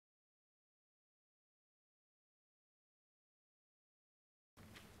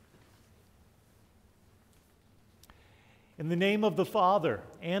In the name of the Father,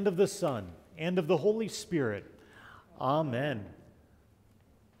 and of the Son, and of the Holy Spirit. Amen.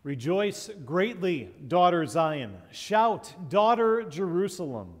 Rejoice greatly, daughter Zion. Shout, daughter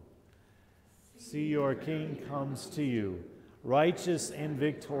Jerusalem. See, your King comes to you, righteous and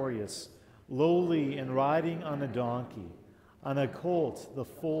victorious, lowly and riding on a donkey, on a colt, the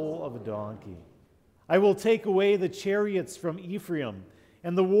foal of a donkey. I will take away the chariots from Ephraim,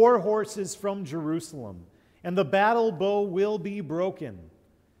 and the war horses from Jerusalem, and the battle bow will be broken.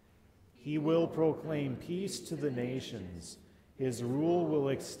 He will proclaim peace to the nations. His rule will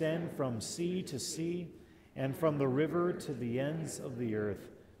extend from sea to sea, and from the river to the ends of the earth.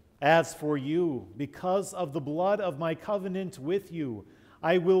 As for you, because of the blood of my covenant with you,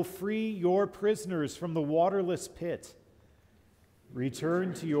 I will free your prisoners from the waterless pit.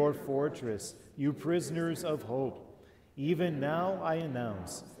 Return to your fortress, you prisoners of hope. Even now I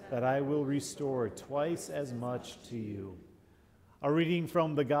announce that I will restore twice as much to you. A reading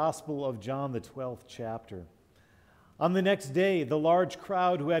from the Gospel of John, the 12th chapter. On the next day, the large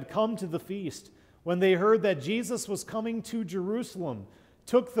crowd who had come to the feast, when they heard that Jesus was coming to Jerusalem,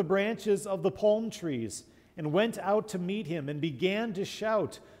 took the branches of the palm trees and went out to meet him and began to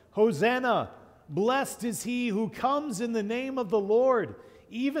shout, "Hosanna! Blessed is he who comes in the name of the Lord,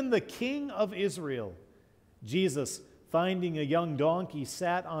 even the King of Israel." Jesus, finding a young donkey,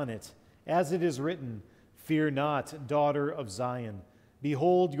 sat on it, as it is written, "Fear not, daughter of Zion.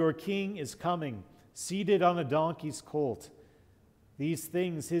 Behold, your king is coming, seated on a donkey's colt." These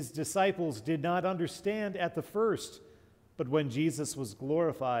things his disciples did not understand at the first, but when Jesus was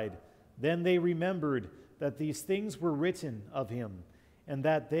glorified, then they remembered that these things were written of him, and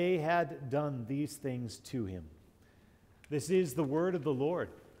that they had done these things to him. This is the word of the Lord.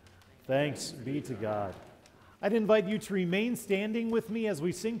 Thanks be to God. I'd invite you to remain standing with me as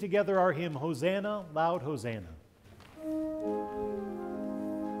we sing together our hymn, Hosanna, Loud Hosanna.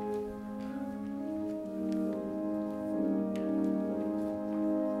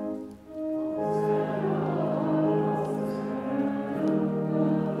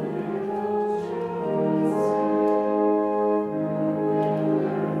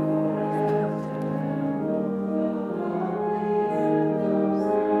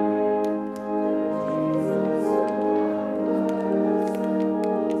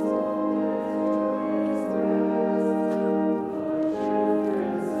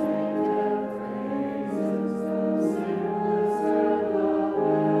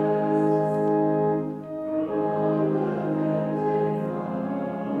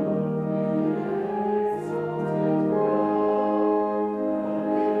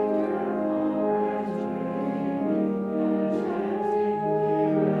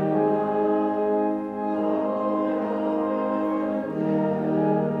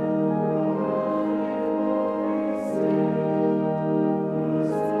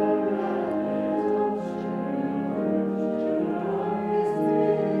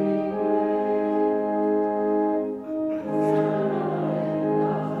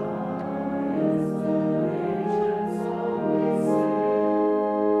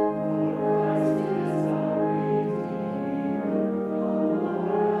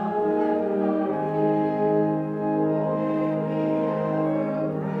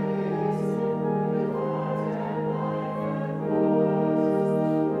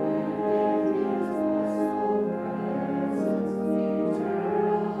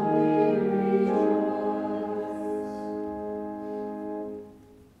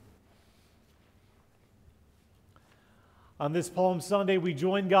 On this Palm Sunday, we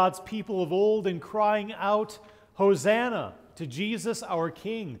join God's people of old in crying out, "Hosanna" to Jesus our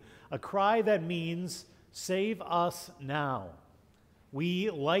King, a cry that means, "Save us now." We,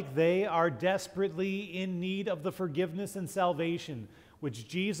 like they, are desperately in need of the forgiveness and salvation which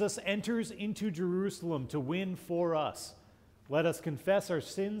Jesus enters into Jerusalem to win for us. Let us confess our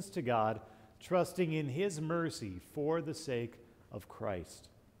sins to God, trusting in his mercy for the sake of Christ.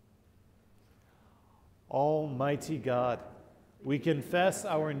 Almighty God, we confess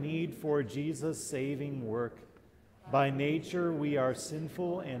our need for Jesus' saving work. By nature, we are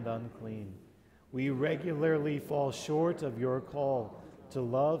sinful and unclean. We regularly fall short of your call to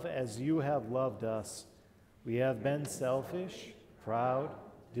love as you have loved us. We have been selfish, proud,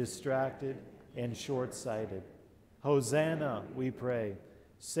 distracted, and short-sighted. Hosanna, we pray.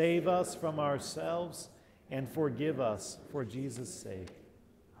 Save us from ourselves and forgive us for Jesus' sake.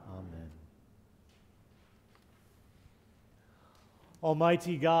 Amen.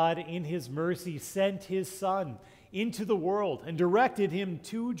 Almighty God, in his mercy, sent his Son into the world and directed him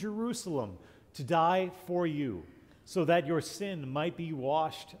to Jerusalem to die for you, so that your sin might be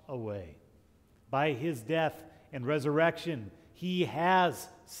washed away. By his death and resurrection, he has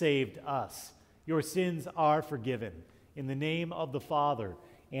saved us. Your sins are forgiven. In the name of the Father,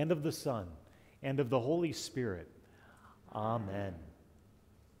 and of the Son, and of the Holy Spirit. Amen.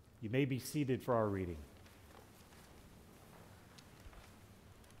 You may be seated for our reading.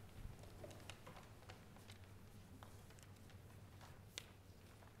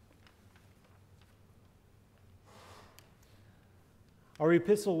 Our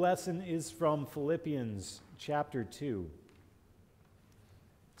epistle lesson is from Philippians chapter 2.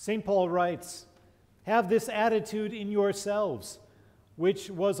 St. Paul writes, "Have this attitude in yourselves,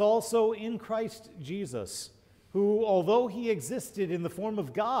 which was also in Christ Jesus, who, although he existed in the form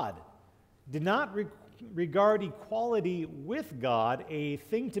of God, did not regard equality with God a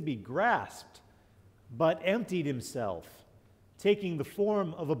thing to be grasped, but emptied himself, taking the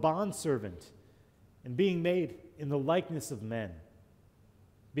form of a bondservant, and being made in the likeness of men.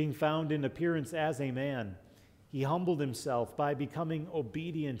 Being found in appearance as a man, he humbled himself by becoming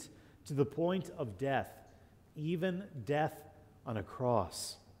obedient to the point of death, even death on a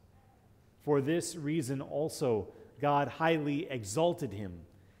cross. For this reason also God highly exalted him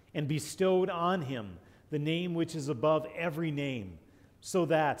and bestowed on him the name which is above every name, so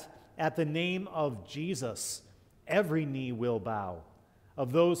that at the name of Jesus every knee will bow,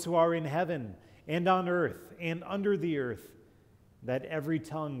 of those who are in heaven and on earth and under the earth, that every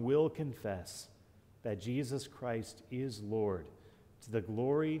tongue will confess that Jesus Christ is Lord, to the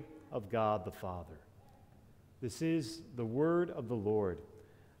glory of God the Father." This is the word of the Lord.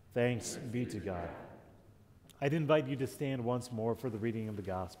 Thanks be to God. I'd invite you to stand once more for the reading of the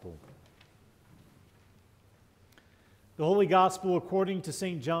Gospel. The Holy Gospel according to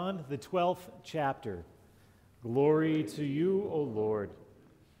St. John, the 12th chapter. Glory to you, O Lord.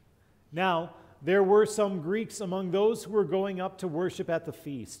 Now, there were some Greeks among those who were going up to worship at the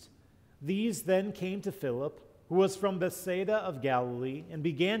feast. These then came to Philip, who was from Bethsaida of Galilee, and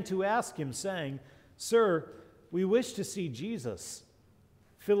began to ask him, saying, "Sir, we wish to see Jesus."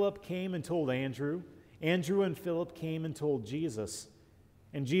 Philip came and told Andrew. Andrew and Philip came and told Jesus.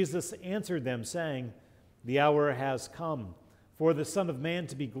 And Jesus answered them, saying, "The hour has come for the Son of Man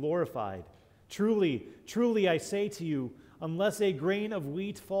to be glorified. Truly, truly, I say to you, unless a grain of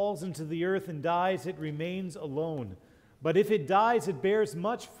wheat falls into the earth and dies, it remains alone. But if it dies, it bears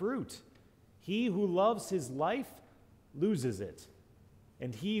much fruit. He who loves his life loses it,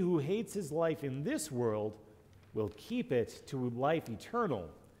 and he who hates his life in this world will keep it to life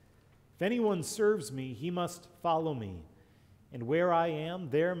eternal. If anyone serves me, he must follow me, and where I am,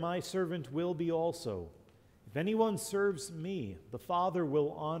 there my servant will be also. If anyone serves me, the Father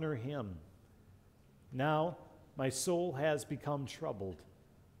will honor him. Now my soul has become troubled.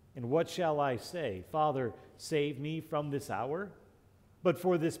 And what shall I say? Father, save me from this hour? But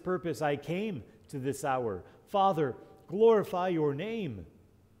for this purpose I came to this hour. Father, glorify your name."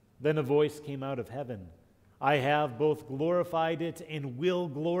 Then a voice came out of heaven. "I have both glorified it and will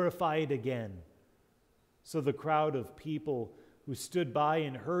glorify it again." So the crowd of people who stood by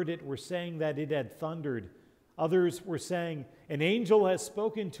and heard it were saying that it had thundered. Others were saying, "An angel has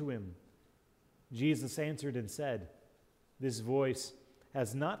spoken to him." Jesus answered and said, "This voice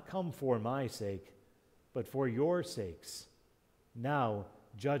has not come for my sake, but for your sakes. Now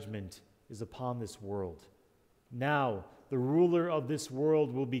judgment is upon this world. Now the ruler of this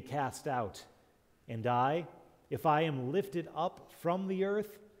world will be cast out. And I, if I am lifted up from the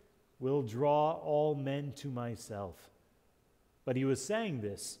earth, will draw all men to myself." But he was saying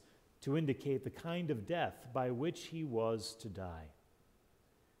this to indicate the kind of death by which he was to die.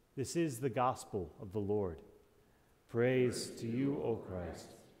 This is the gospel of the Lord. Praise to you, O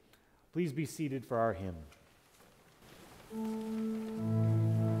Christ. Please be seated for our hymn.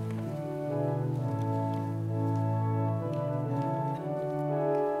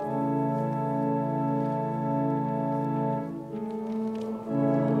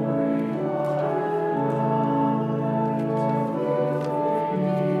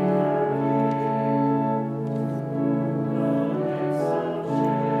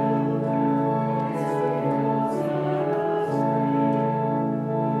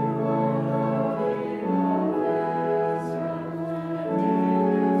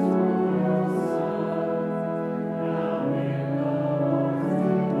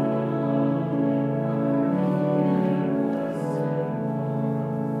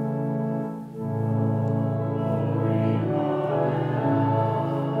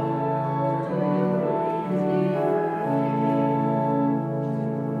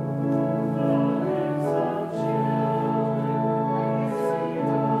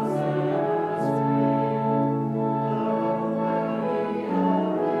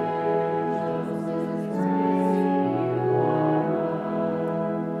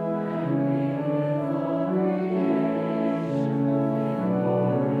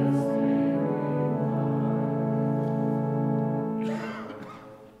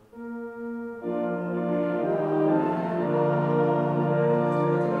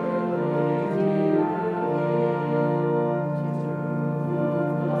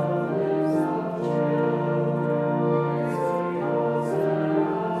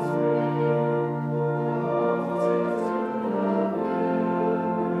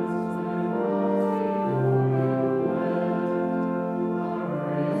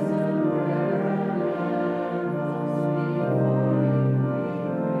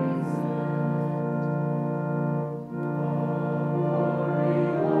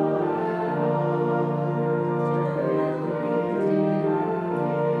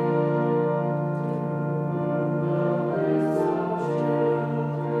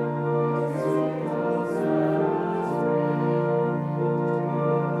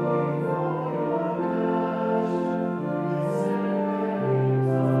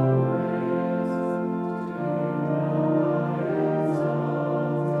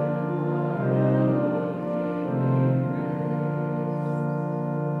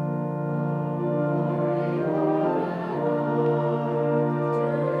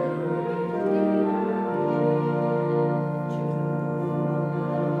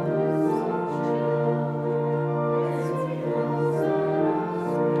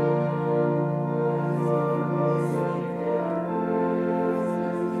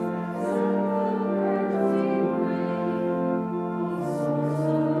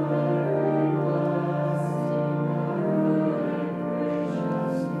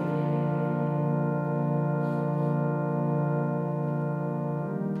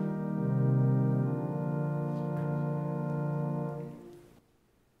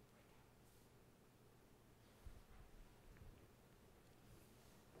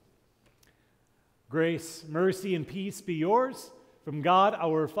 Grace, mercy, and peace be yours from God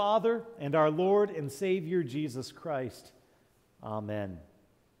our Father and our Lord and Savior Jesus Christ. Amen.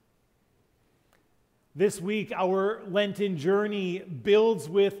 This week, our Lenten journey builds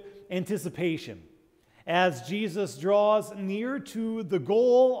with anticipation as Jesus draws near to the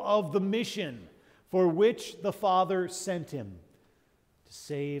goal of the mission for which the Father sent him, to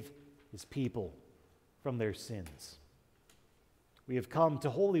save his people from their sins. We have come to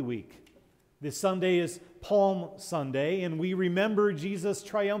Holy Week. This Sunday is Palm Sunday, and we remember Jesus'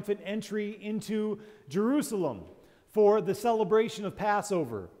 triumphant entry into Jerusalem for the celebration of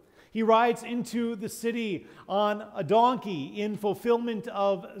Passover. He rides into the city on a donkey in fulfillment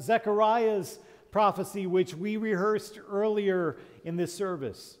of Zechariah's prophecy, which we rehearsed earlier in this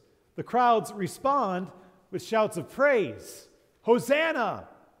service. The crowds respond with shouts of praise. Hosanna,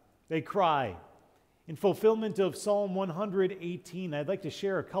 they cry. In fulfillment of Psalm 118, I'd like to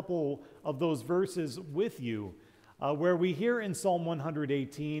share a couple of those verses with you, where we hear in Psalm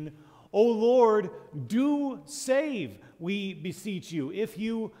 118, O Lord, do save, we beseech you. If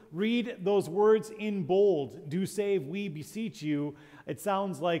you read those words in bold, do save, we beseech you, it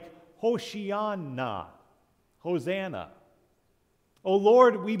sounds like Hoshiana, Hosanna. O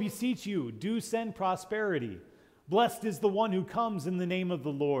Lord, we beseech you, do send prosperity. Blessed is the one who comes in the name of the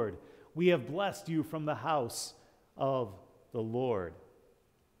Lord. We have blessed you from the house of the Lord.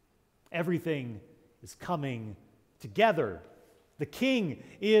 Everything is coming together. The King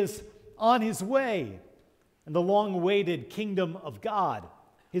is on his way, and the long-awaited kingdom of God,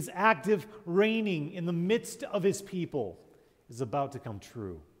 his active reigning in the midst of his people, is about to come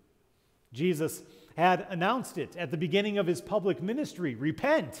true. Jesus had announced it at the beginning of his public ministry.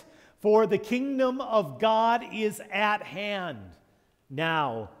 Repent, for the kingdom of God is at hand.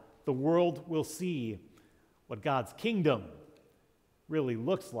 Now the world will see what God's kingdom really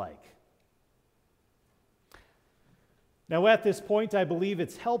looks like. Now, at this point, I believe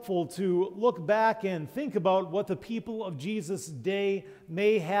it's helpful to look back and think about what the people of Jesus' day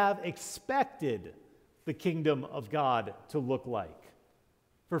may have expected the kingdom of God to look like.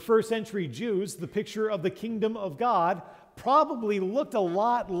 For first-century Jews, the picture of the kingdom of God probably looked a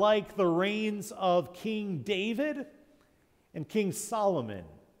lot like the reigns of King David and King Solomon,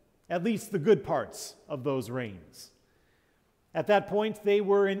 at least the good parts of those reigns. At that point, they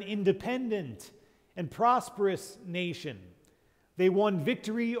were an independent and prosperous nation. They won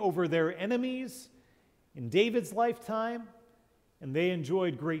victory over their enemies in David's lifetime, and they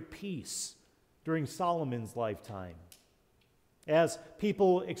enjoyed great peace during Solomon's lifetime. As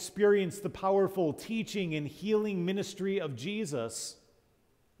people experienced the powerful teaching and healing ministry of Jesus,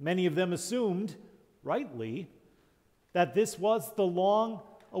 many of them assumed, rightly, that this was the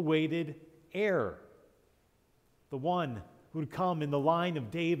long-awaited heir, the one who would come in the line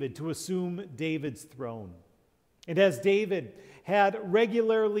of David to assume David's throne. And as David had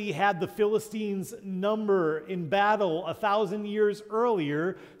regularly had the Philistines' number in battle 1,000 years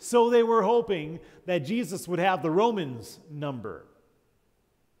earlier, so they were hoping that Jesus would have the Romans' number.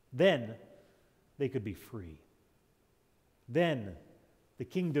 Then they could be free. Then the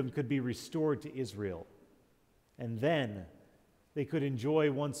kingdom could be restored to Israel. And then they could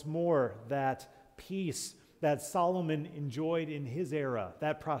enjoy once more that peace that Solomon enjoyed in his era,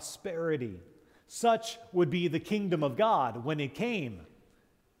 that prosperity. Such would be the kingdom of God when it came,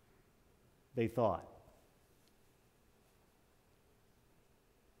 they thought.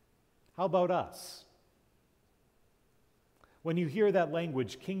 How about us? When you hear that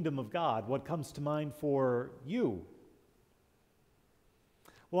language, kingdom of God, what comes to mind for you?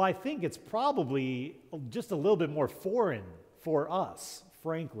 Well, I think it's probably just a little bit more foreign for us,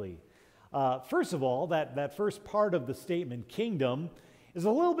 frankly. First of all, that first part of the statement, kingdom, is a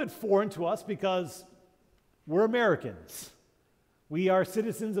little bit foreign to us because we're Americans. We are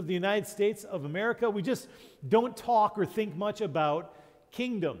citizens of the United States of America. We just don't talk or think much about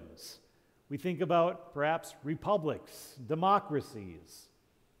kingdoms. We think about perhaps republics, democracies.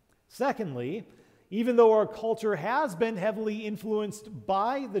 Secondly, even though our culture has been heavily influenced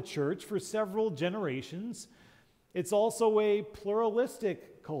by the church for several generations, it's also a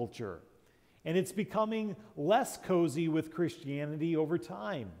pluralistic culture. And it's becoming less cozy with Christianity over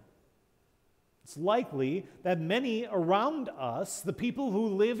time. It's likely that many around us, the people who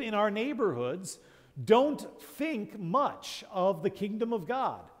live in our neighborhoods, don't think much of the kingdom of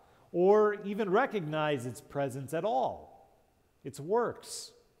God or even recognize its presence at all, its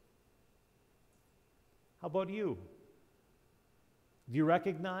works. How about you? Do you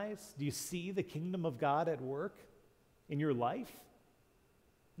recognize, do you see the kingdom of God at work in your life?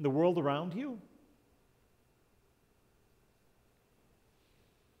 In the world around you?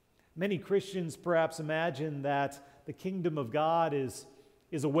 Many Christians perhaps imagine that the kingdom of God is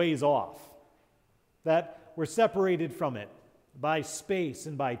a ways off, that we're separated from it by space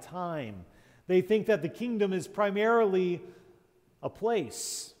and by time. They think that the kingdom is primarily a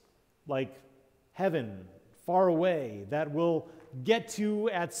place like heaven, far away, that we'll get to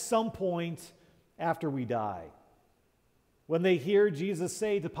at some point after we die. When they hear Jesus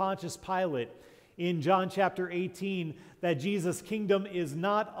say to Pontius Pilate in John chapter 18 that Jesus' kingdom is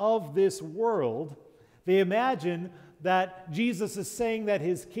not of this world, they imagine that Jesus is saying that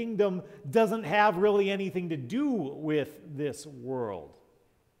his kingdom doesn't have really anything to do with this world.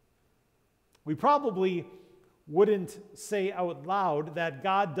 We probably wouldn't say out loud that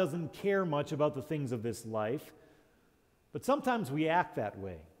God doesn't care much about the things of this life, but sometimes we act that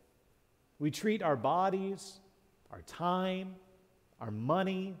way. We treat our bodies, our time, our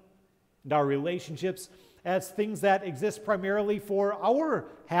money, and our relationships as things that exist primarily for our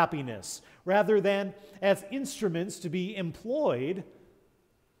happiness, rather than as instruments to be employed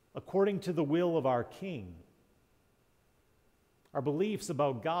according to the will of our King. Our beliefs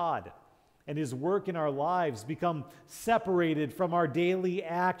about God and his work in our lives become separated from our daily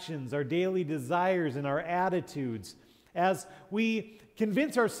actions, our daily desires, and our attitudes as we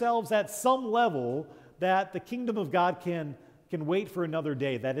convince ourselves at some level that the kingdom of God can wait for another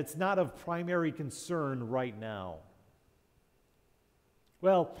day, that it's not of primary concern right now.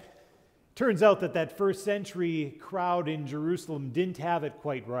 Well, turns out that first century crowd in Jerusalem didn't have it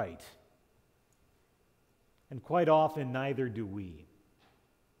quite right. And quite often, neither do we.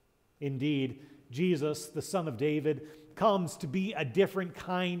 Indeed, Jesus, the Son of David, comes to be a different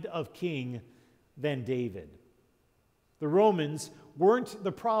kind of king than David. The Romans weren't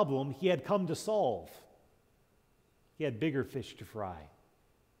the problem he had come to solve. He had bigger fish to fry.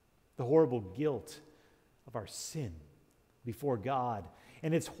 The horrible guilt of our sin before God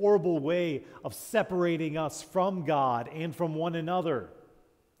and its horrible way of separating us from God and from one another.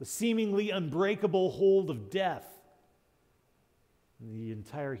 The seemingly unbreakable hold of death in the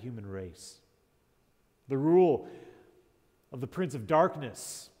entire human race. The rule of the Prince of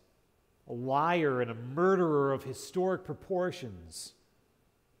Darkness, a liar and a murderer of historic proportions.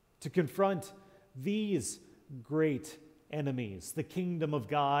 To confront these great enemies, the kingdom of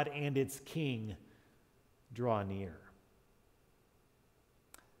God and its king, draw near.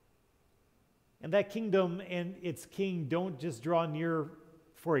 And that kingdom and its king don't just draw near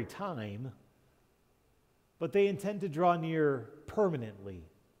for a time, but they intend to draw near permanently.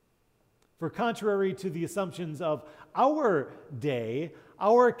 For contrary to the assumptions of our day,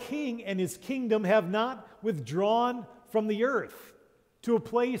 our king and his kingdom have not withdrawn from the earth to a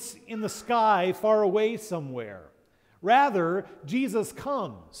place in the sky far away somewhere. Rather, Jesus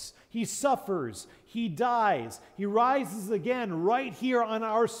comes, he suffers, he dies, he rises again right here on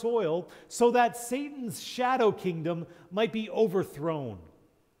our soil so that Satan's shadow kingdom might be overthrown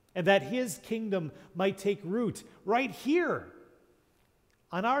and that his kingdom might take root right here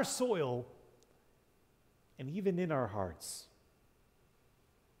on our soil and even in our hearts.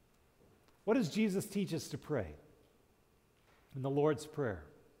 What does Jesus teach us to pray in the Lord's Prayer?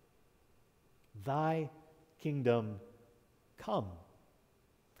 Thy kingdom come.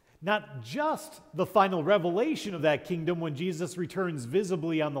 Not just the final revelation of that kingdom when Jesus returns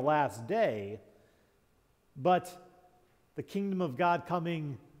visibly on the last day, but the kingdom of God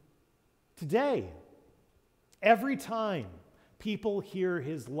coming today. Every time people hear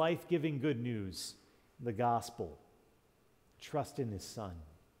his life-giving good news, the gospel, trust in his Son.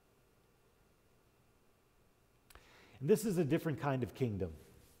 And this is a different kind of kingdom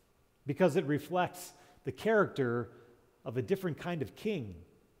because it reflects the character of a different kind of king.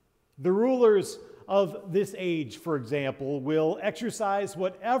 The rulers of this age, for example, will exercise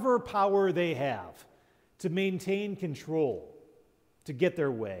whatever power they have to maintain control, to get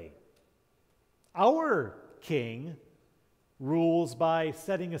their way. Our king rules by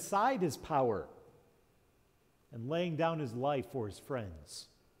setting aside his power and laying down his life for his friends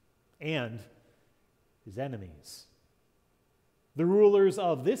and his enemies. The rulers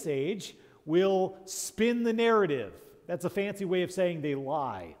of this age will spin the narrative. That's a fancy way of saying they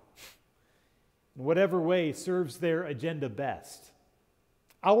lie. In whatever way serves their agenda best.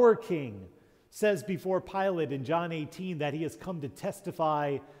 Our king says before Pilate in John 18 that he has come to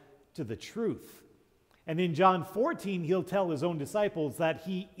testify to the truth. And in John 14, he'll tell his own disciples that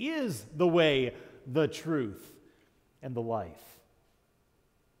he is the way, the truth, and the life.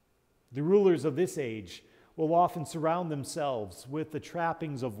 The rulers of this age will often surround themselves with the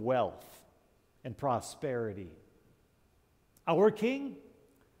trappings of wealth and prosperity. Our king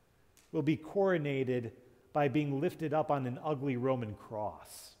will be coronated by being lifted up on an ugly Roman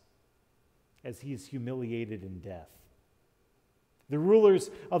cross. as he is humiliated in death. The rulers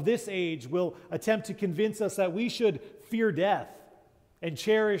of this age will attempt to convince us that we should fear death and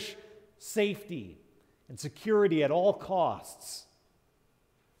cherish safety and security at all costs.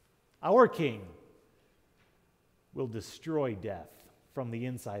 Our King will destroy death from the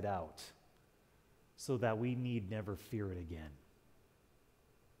inside out so that we need never fear it again.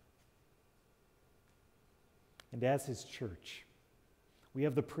 And as his church, we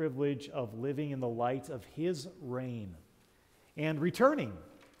have the privilege of living in the light of his reign and returning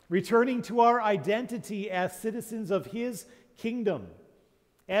to our identity as citizens of his kingdom.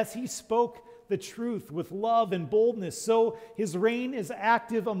 As he spoke the truth with love and boldness, so his reign is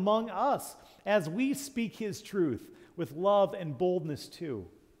active among us as we speak his truth with love and boldness too.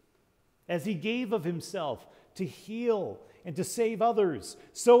 As he gave of himself to heal and to save others,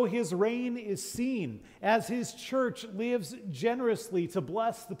 so his reign is seen as his church lives generously to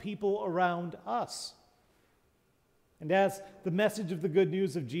bless the people around us. And as the message of the good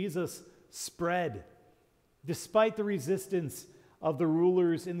news of Jesus spread, despite the resistance of the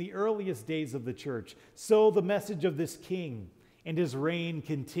rulers in the earliest days of the church, so the message of this king and his reign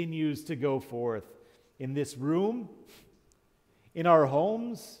continues to go forth in this room, in our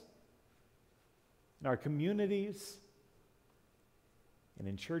homes, in our communities, and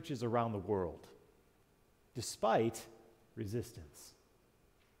in churches around the world, despite resistance.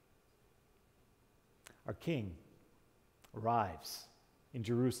 Our King arrives in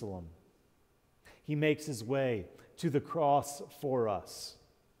Jerusalem. He makes his way to the cross for us.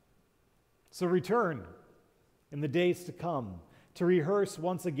 So return in the days to come to rehearse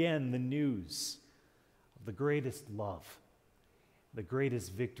once again the news of the greatest love, the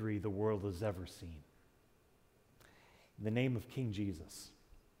greatest victory the world has ever seen. In the name of King Jesus,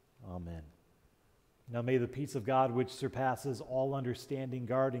 amen. Now may the peace of God, which surpasses all understanding,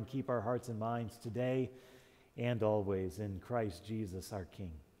 guard and keep our hearts and minds today and always in Christ Jesus our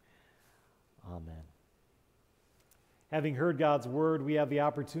King. Amen. Having heard God's word, we have the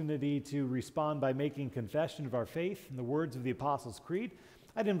opportunity to respond by making confession of our faith in the words of the Apostles' Creed.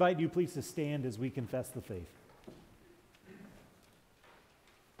 I'd invite you please to stand as we confess the faith.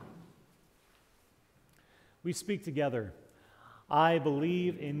 We speak together. I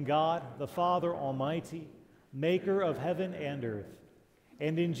believe in God, the Father Almighty, maker of heaven and earth,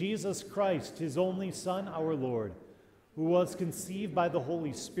 and in Jesus Christ, his only Son, our Lord, who was conceived by the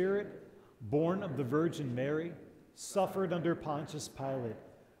Holy Spirit, born of the Virgin Mary, suffered under Pontius Pilate,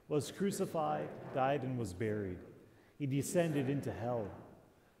 was crucified, died, and was buried. He descended into hell.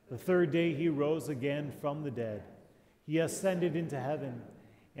 The third day he rose again from the dead. He ascended into heaven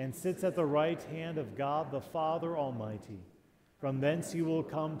and sits at the right hand of God the Father Almighty. From thence he will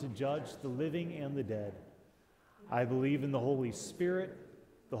come to judge the living and the dead. I believe in the Holy Spirit,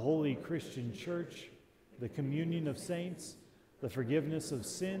 the holy Christian church, the communion of saints, the forgiveness of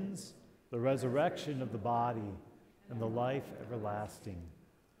sins, the resurrection of the body, and the life everlasting.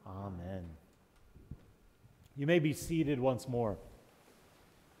 Amen. You may be seated once more.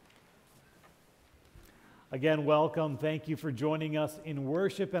 Again, welcome. Thank you for joining us in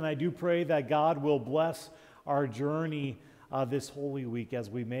worship, and I do pray that God will bless our journey this Holy Week as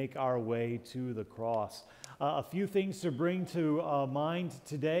we make our way to the cross. A few things to bring to mind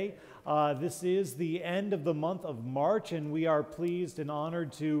today. This is the end of the month of March, and we are pleased and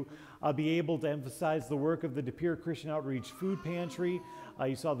honored to be able to emphasize the work of the De Pere Christian Outreach Food Pantry.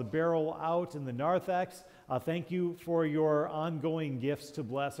 You saw the barrel out in the narthex. Thank you for your ongoing gifts to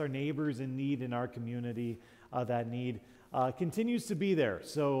bless our neighbors in need in our community. That need continues to be there,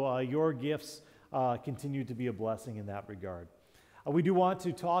 so your gifts continue to be a blessing in that regard. We do want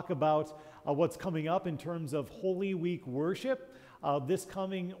to talk about what's coming up in terms of Holy Week worship. This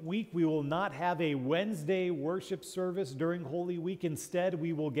coming week, we will not have a Wednesday worship service during Holy Week. Instead,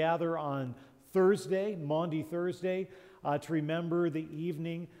 we will gather on Thursday, Maundy Thursday, to remember the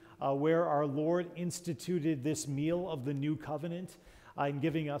evening where our Lord instituted this meal of the new covenant in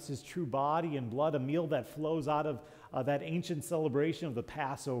giving us his true body and blood, a meal that flows out of that ancient celebration of the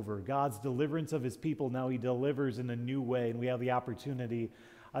Passover, God's deliverance of his people. Now he delivers in a new way, and we have the opportunity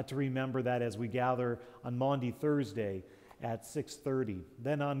to remember that as we gather on Maundy Thursday at 6:30.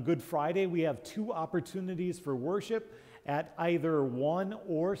 Then on Good Friday, we have two opportunities for worship at either 1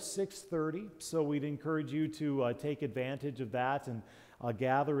 or 6:30. So we'd encourage you to take advantage of that and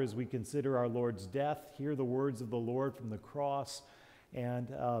gather as we consider our Lord's death, hear the words of the Lord from the cross,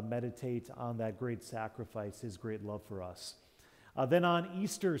 and meditate on that great sacrifice, his great love for us. Then on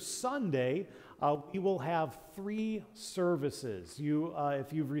Easter Sunday, we will have 3 services.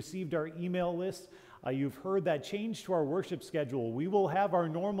 If you've received our email list, you've heard that change to our worship schedule. We will have our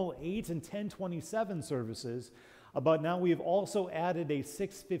normal 8 and 10:27 services, but now we have also added a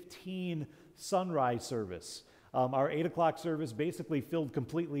 6:15 sunrise service. Our 8 o'clock service basically filled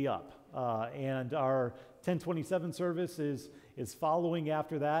completely up, and our 10:27 service is following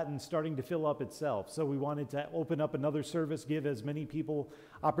after that and starting to fill up itself. So we wanted to open up another service, give as many people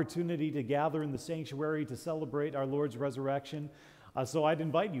opportunity to gather in the sanctuary to celebrate our Lord's resurrection. So I'd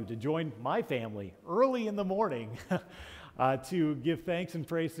invite you to join my family early in the morning to give thanks and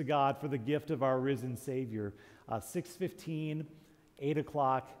praise to God for the gift of our risen Savior. 6:15, 8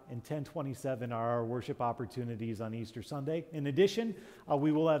 o'clock, and 10:27 are our worship opportunities on Easter Sunday. In addition,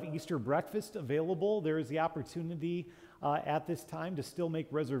 we will have Easter breakfast available. There is the opportunity at this time to still make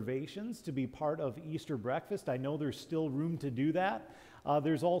reservations to be part of Easter breakfast. I know there's still room to do that.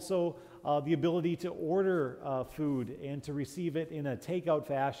 There's also the ability to order food and to receive it in a takeout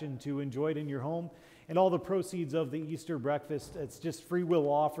fashion to enjoy it in your home. And all the proceeds of the Easter breakfast, it's just free will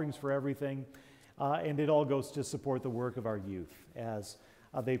offerings for everything. And it all goes to support the work of our youth as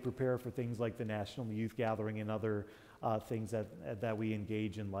they prepare for things like the National Youth Gathering and other things that we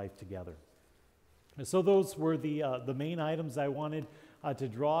engage in life together. So those were the main items I wanted to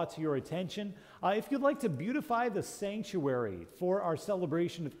draw to your attention. If you'd like to beautify the sanctuary for our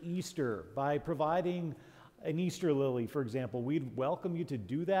celebration of Easter by providing an Easter lily, for example, we'd welcome you to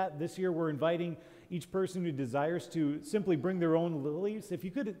do that. This year we're inviting each person who desires to simply bring their own lilies. If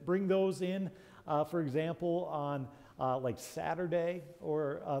you could bring those in, for example, on like Saturday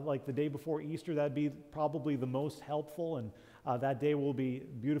or like the day before Easter, that'd be probably the most helpful. And that day we'll be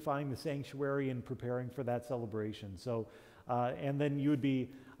beautifying the sanctuary and preparing for that celebration. So, and then you would be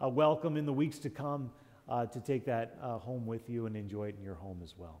welcome in the weeks to come to take that home with you and enjoy it in your home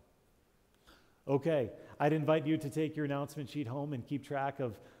as well. Okay, I'd invite you to take your announcement sheet home and keep track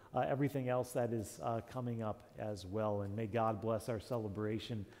of everything else that is coming up as well. And may God bless our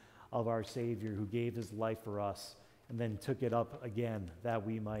celebration of our Savior who gave his life for us and then took it up again that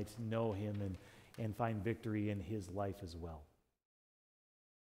we might know him and find victory in his life as well.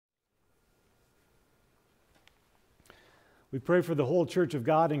 We pray for the whole church of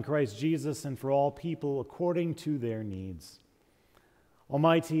God in Christ Jesus and for all people according to their needs.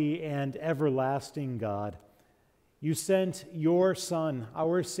 Almighty and everlasting God, you sent your Son,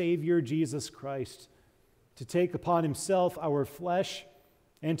 our Savior Jesus Christ, to take upon himself our flesh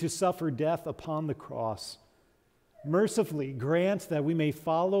and to suffer death upon the cross. Mercifully grant that we may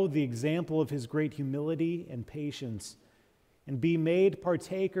follow the example of his great humility and patience and be made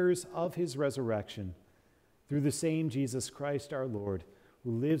partakers of his resurrection through the same Jesus Christ our Lord,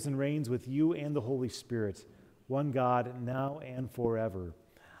 who lives and reigns with you and the Holy Spirit, one God, now and forever.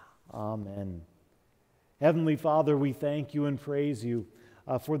 Amen. Heavenly Father, we thank you and praise you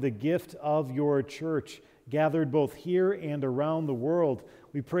for the gift of your church, gathered both here and around the world.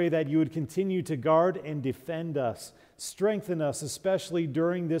 We pray that you would continue to guard and defend us, strengthen us, especially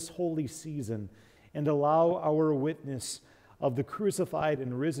during this holy season, and allow our witness of the crucified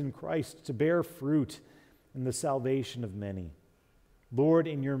and risen Christ to bear fruit in the salvation of many. Lord,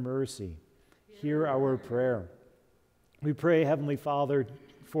 in your mercy, hear our prayer. We pray, Heavenly Father,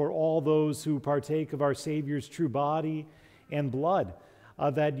 for all those who partake of our Savior's true body and blood,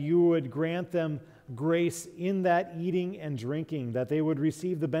 that you would grant them grace in that eating and drinking, that they would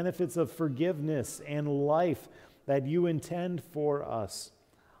receive the benefits of forgiveness and life that you intend for us.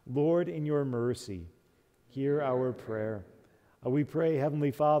 Lord, in your mercy, hear our prayer. We pray,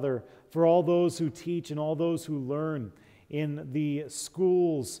 Heavenly Father, for all those who teach and all those who learn in the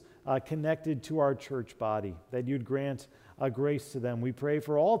schools connected to our church body, that you'd grant grace to them. We pray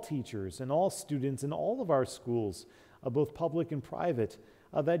for all teachers and all students in all of our schools, both public and private,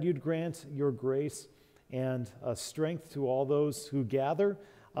 that you'd grant your grace and strength to all those who gather,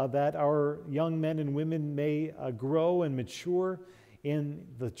 that our young men and women may grow and mature in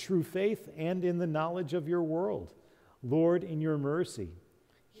the true faith and in the knowledge of your world. Lord, in your mercy,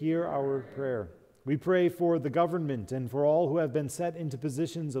 hear our prayer. We pray for the government and for all who have been set into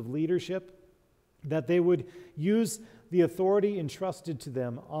positions of leadership, that they would use the authority entrusted to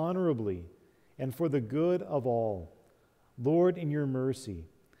them honorably and for the good of all. Lord, in your mercy,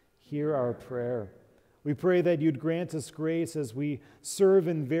 hear our prayer. We pray that you'd grant us grace as we serve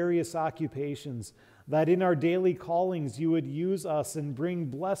in various occupations, that in our daily callings you would use us and bring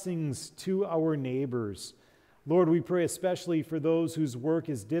blessings to our neighbors. Lord, we pray especially for those whose work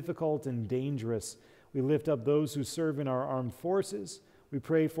is difficult and dangerous. We lift up those who serve in our armed forces. We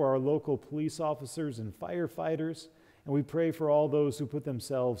pray for our local police officers and firefighters. And we pray for all those who put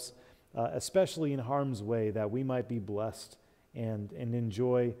themselves, especially in harm's way, that we might be blessed and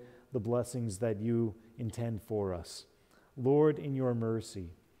enjoy the blessings that you intend for us. Lord, in your mercy,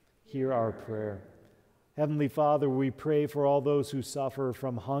 hear our prayer. Heavenly Father, we pray for all those who suffer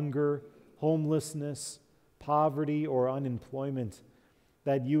from hunger, homelessness, poverty, or unemployment,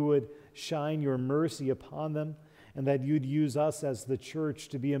 that you would shine your mercy upon them, and that you'd use us as the church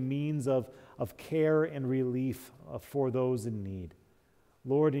to be a means of care and relief for those in need.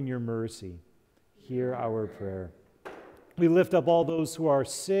 Lord, in your mercy, hear our prayer. We lift up all those who are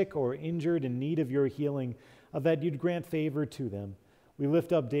sick or injured in need of your healing, that you'd grant favor to them. We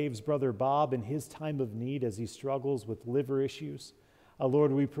lift up Dave's brother Bob in his time of need as he struggles with liver issues.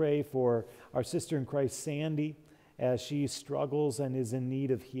 Lord, we pray for our sister in Christ, Sandy, as she struggles and is in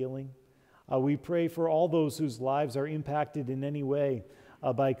need of healing. We pray for all those whose lives are impacted in any way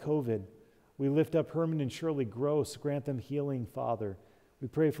by COVID. We lift up Herman and Shirley Gross. Grant them healing, Father. We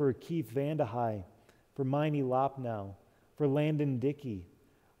pray for Keith Vandehei, for Miney Lopnow, for Landon Dickey.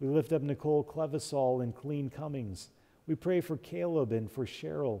 We lift up Nicole Clevisol and Colleen Cummings. We pray for Caleb and for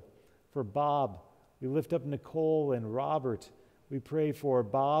Cheryl, for Bob. We lift up Nicole and Robert. We pray for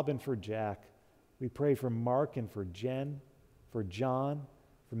Bob and for Jack. We pray for Mark and for Jen, for John,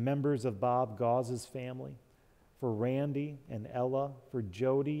 for members of Bob Gauze's family, for Randy and Ella, for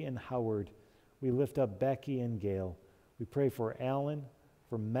Jody and Howard. We lift up Becky and Gail. We pray for Alan,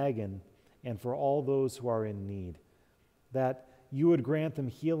 for Megan, and for all those who are in need, that you would grant them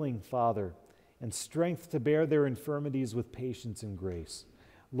healing, Father, and strength to bear their infirmities with patience and grace.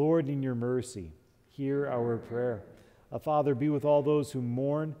 Lord, in your mercy, hear our prayer. Father, be with all those who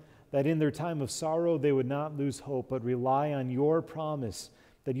mourn, that in their time of sorrow they would not lose hope, but rely on your promise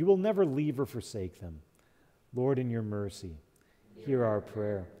that you will never leave or forsake them. Lord, in your mercy, hear our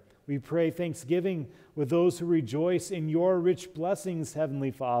prayer. We pray thanksgiving with those who rejoice in your rich blessings,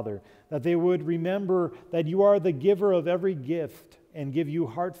 Heavenly Father, that they would remember that you are the giver of every gift and give you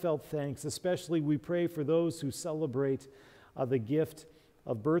heartfelt thanks. Especially we pray for those who celebrate the gift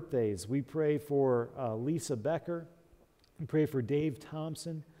of birthdays. We pray for Lisa Becker. We pray for Dave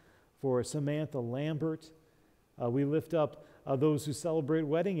Thompson, for Samantha Lambert. We lift up those who celebrate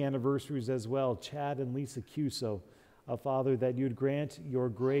wedding anniversaries as well, Chad and Lisa Cuso. Father, that you'd grant your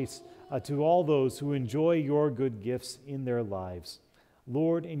grace to all those who enjoy your good gifts in their lives.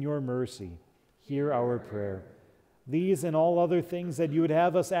 Lord, in your mercy, hear our prayer. These and all other things that you would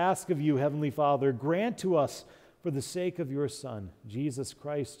have us ask of you, Heavenly Father, grant to us for the sake of your Son, Jesus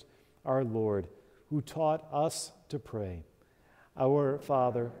Christ, our Lord, who taught us to pray. Our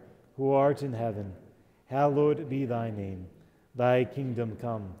Father, who art in heaven, hallowed be thy name. Thy kingdom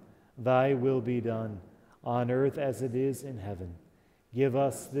come, thy will be done, on earth as it is in heaven. Give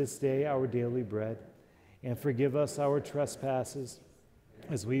us this day our daily bread, and forgive us our trespasses,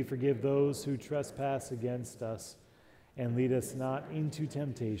 as we forgive those who trespass against us. And lead us not into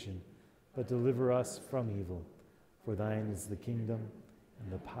temptation, but deliver us from evil. For thine is the kingdom,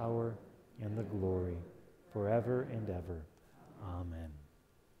 and the power, and the glory, forever and ever. Amen.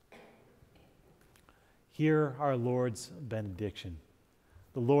 Hear our Lord's benediction.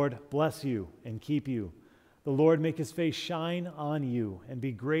 The Lord bless you and keep you. The Lord make his face shine on you and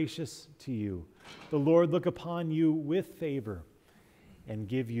be gracious to you. The Lord look upon you with favor and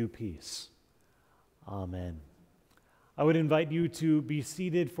give you peace. Amen. I would invite you to be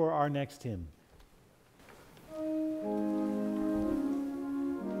seated for our next hymn.